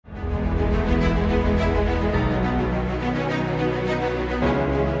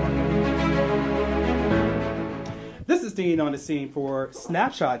Christine on the scene for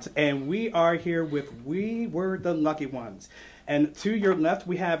Snapshots, and we are here with We Were the Lucky Ones. And to your left,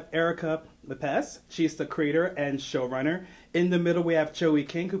 we have Erica Lipez. She's the creator and showrunner. In the middle, we have Joey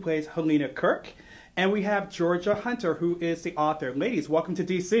King, who plays Helena Kirk. And we have Georgia Hunter, who is the author. Ladies, welcome to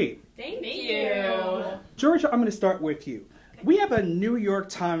DC. Thank you. Georgia, I'm going to start with you. We have a New York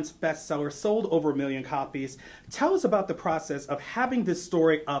Times bestseller, sold over 1 million copies. Tell us about the process of having this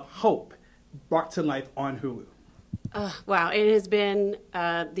story of hope brought to life on Hulu. Wow, it has been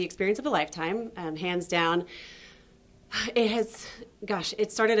the experience of a lifetime, hands down. It has, gosh,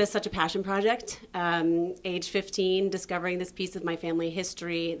 it started as such a passion project. Age 15, discovering this piece of my family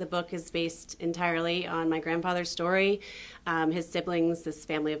history. The book is based entirely on my grandfather's story, his siblings, this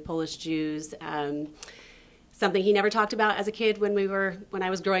family of Polish Jews. Something he never talked about as a kid when I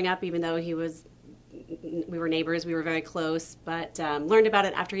was growing up, even though we were neighbors, we were very close, but learned about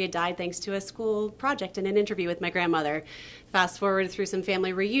it after he had died thanks to a school project and an interview with my grandmother. Fast forward through some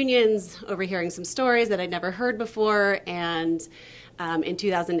family reunions, overhearing some stories that I'd never heard before, and in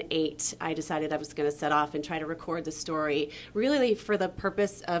 2008, I decided I was going to set off and try to record the story, really for the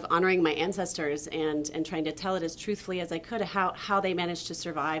purpose of honoring my ancestors and trying to tell it as truthfully as I could, how they managed to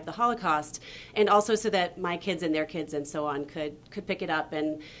survive the Holocaust, and also so that my kids and their kids and so on could pick it up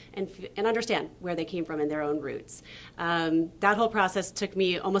and understand where they came from and their own roots. That whole process took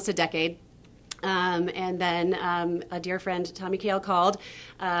me almost a decade. And then a dear friend, Tommy Kail, called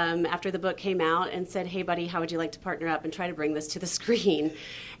after the book came out and said, "Hey, buddy, how would you like to partner up and try to bring this to the screen?"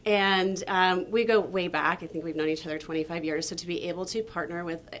 And we go way back. I think we've known each other 25 years. So to be able to partner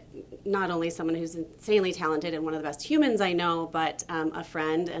with not only someone who's insanely talented and one of the best humans I know, but a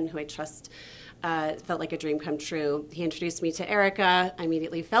friend and who I trust, felt like a dream come true. He introduced me to Erica. I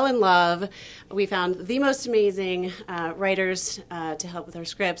immediately fell in love. We found the most amazing writers to help with our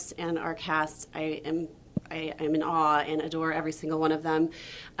scripts and our cast. I am in awe and adore every single one of them.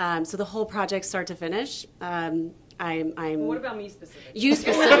 So the whole project, start to finish. Well, what about me specifically? You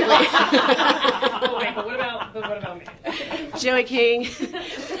specifically. But what about me? Joey King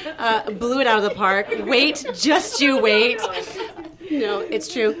blew it out of the park. Wait, just you wait. No, it's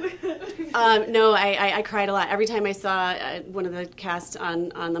true. No, I cried a lot. Every time I saw one of the cast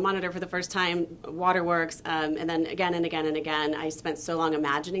on the monitor for the first time, Waterworks, and then again and again and again, I spent so long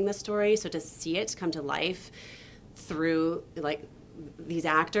imagining the story, so to see it come to life through, like, these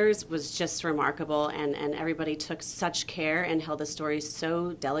actors was just remarkable, and everybody took such care and held the story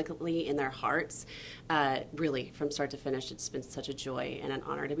so delicately in their hearts. Really, from start to finish, it's been such a joy and an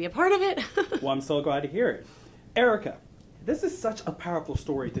honor to be a part of it. Well, I'm so glad to hear it. Erica, this is such a powerful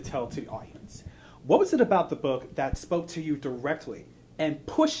story to tell to the audience. What was it about the book that spoke to you directly and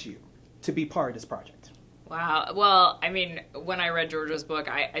pushed you to be part of this project? Wow. Well, I mean, when I read Georgia's book,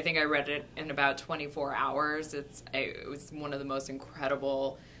 I think I read it in about 24 hours. It was one of the most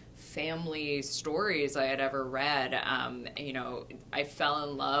incredible family stories I had ever read. You know, I fell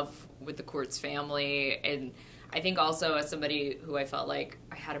in love with the Kurtz family, and I think also as somebody who I felt like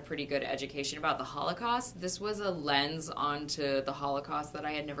I had a pretty good education about the Holocaust, this was a lens onto the Holocaust that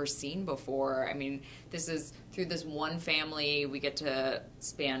I had never seen before. I mean, this is through this one family, we get to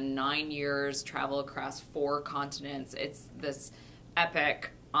span 9 years, travel across 4 continents. It's this epic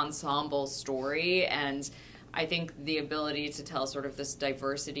ensemble story, and I think the ability to tell sort of this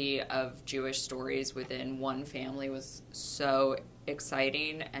diversity of Jewish stories within one family was so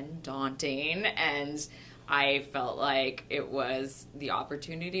exciting and daunting, and I felt like it was the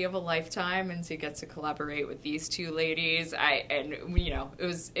opportunity of a lifetime, and to get to collaborate with these two ladies,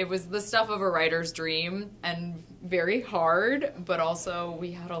 it was the stuff of a writer's dream, and very hard, but also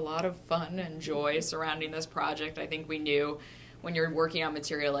we had a lot of fun and joy surrounding this project. I think we knew when you're working on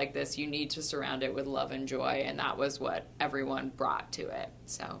material like this, you need to surround it with love and joy, and that was what everyone brought to it.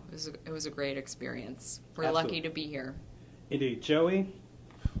 So it was a great experience. We're Absolutely. lucky to be here. Indeed. Joey,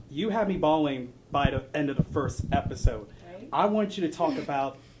 you had me bawling by the end of the first episode. Right. I want you to talk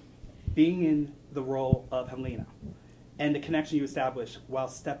about being in the role of Helena and the connection you established while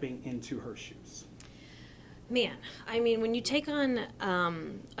stepping into her shoes. Man, I mean, when you take on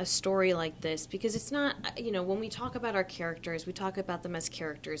a story like this, because it's not, you know, when we talk about our characters, we talk about them as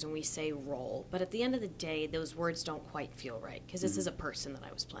characters and we say role, but at the end of the day, those words don't quite feel right, because this is a person that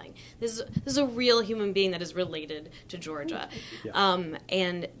I was playing. This is a real human being that is related to Georgia. Yeah.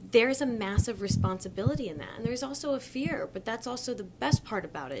 And there's a massive responsibility in that, and there's also a fear, but that's also the best part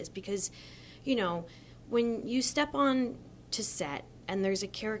about it, is because, you know, when you step on to set, and there's a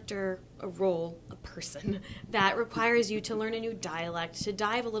character, a role, a person that requires you to learn a new dialect, to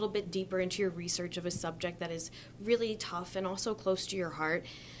dive a little bit deeper into your research of a subject that is really tough and also close to your heart.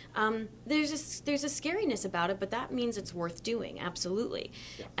 There's a scariness about it, but that means it's worth doing, absolutely.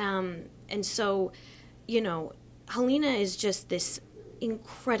 Yeah. And so, you know, Helena is just this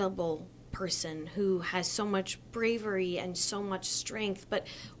incredible person who has so much bravery and so much strength. But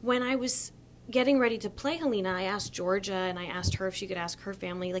when I was getting ready to play Helena, I asked Georgia and I asked her if she could ask her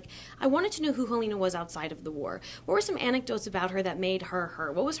family. Like, I wanted to know who Helena was outside of the war. What were some anecdotes about her that made her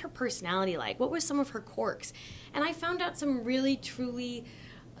her? What was her personality like? What were some of her quirks? And I found out some really, truly,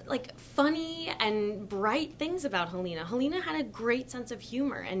 like, funny and bright things about Helena. Helena had a great sense of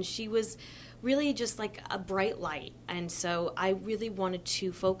humor, and she was really just like a bright light. And so I really wanted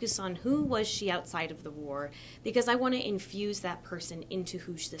to focus on who was she outside of the war, because I want to infuse that person into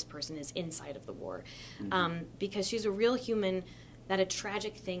who this person is inside of the war. Because she's a real human that a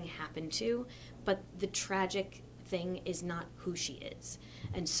tragic thing happened to, but the tragic thing is not who she is.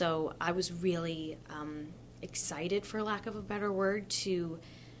 And so I was really excited, for lack of a better word, to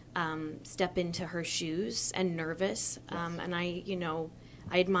step into her shoes, and nervous. And I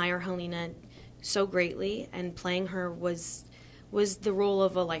admire Helena so greatly, and playing her was the role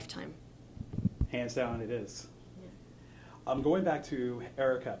of a lifetime. Hands down, it is. Yeah. Going back to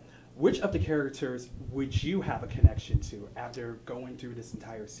Erica, which of the characters would you have a connection to after going through this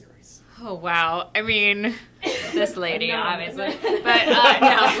entire series? Oh, wow. I mean, this lady, obviously. But,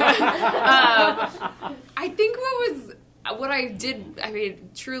 I think what I did, I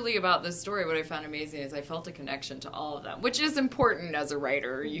mean, truly about this story, what I found amazing is I felt a connection to all of them, which is important as a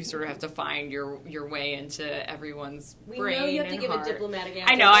writer. You sort of have to find your way into everyone's brain. We know you have to and give heart. a diplomatic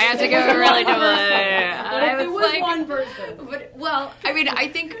answer. I know, I have to give a really diplomatic. But if it was one person. But, well, I mean, I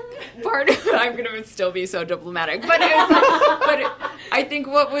think part of it, I'm going to still be so diplomatic, but I think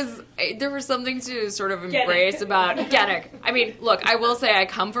there was something to sort of embrace about Genick. I mean, look, I will say I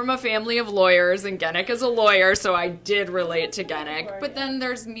come from a family of lawyers, and Genick is a lawyer, so I did relate to Genick. But then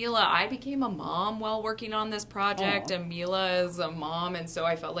there's Mila. I became a mom while working on this project, and Mila is a mom, and so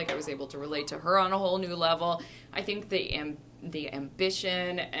I felt like I was able to relate to her on a whole new level. I think the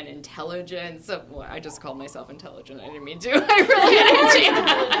ambition and intelligence well, I just called myself intelligent. I didn't mean to.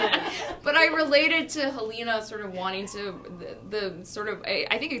 But I related to Helena sort of wanting to the sort of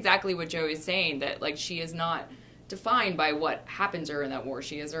I think exactly what Joey's saying, that like she is not defined by what happened to her in that war.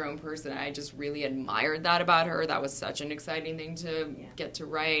 She is her own person. I just really admired that about her. That was such an exciting thing to get to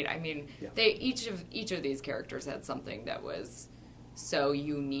write. I mean, each of these characters had something that was so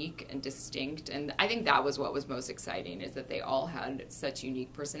unique and distinct, and I think that was what was most exciting, is that they all had such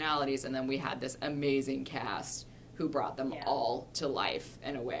unique personalities, and then we had this amazing cast who brought them all to life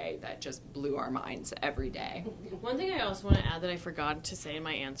in a way that just blew our minds every day. One thing I also want to add that I forgot to say in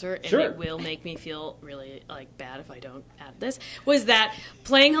my answer, and it will make me feel really like bad if I don't add this, was that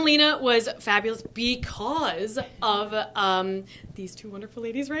playing Helena was fabulous because of these two wonderful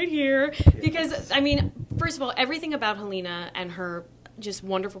ladies right here. Yes. Because, I mean, first of all, everything about Helena and her just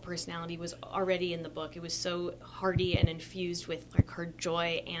wonderful personality was already in the book. It was so hearty and infused with like her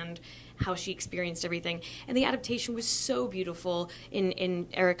joy and how she experienced everything. And the adaptation was so beautiful in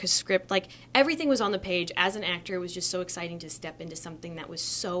Erica's script. Like, everything was on the page. As an actor, it was just so exciting to step into something that was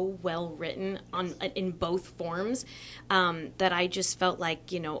so well written in both forms, that I just felt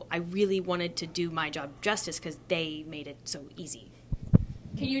like, I really wanted to do my job justice because they made it so easy.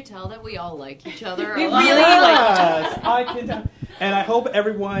 Can you tell that we all like each other? We really like each other. I can tell. And I hope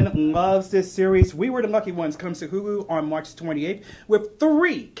everyone loves this series. We Were the Lucky Ones comes to Hulu on March 28th with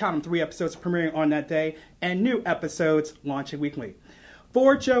 3 episodes premiering on that day and new episodes launching weekly.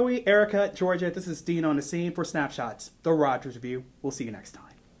 For Joey, Erica, Georgia, this is Dean on the scene for Snapshots, the Rogers Revue. We'll see you next time.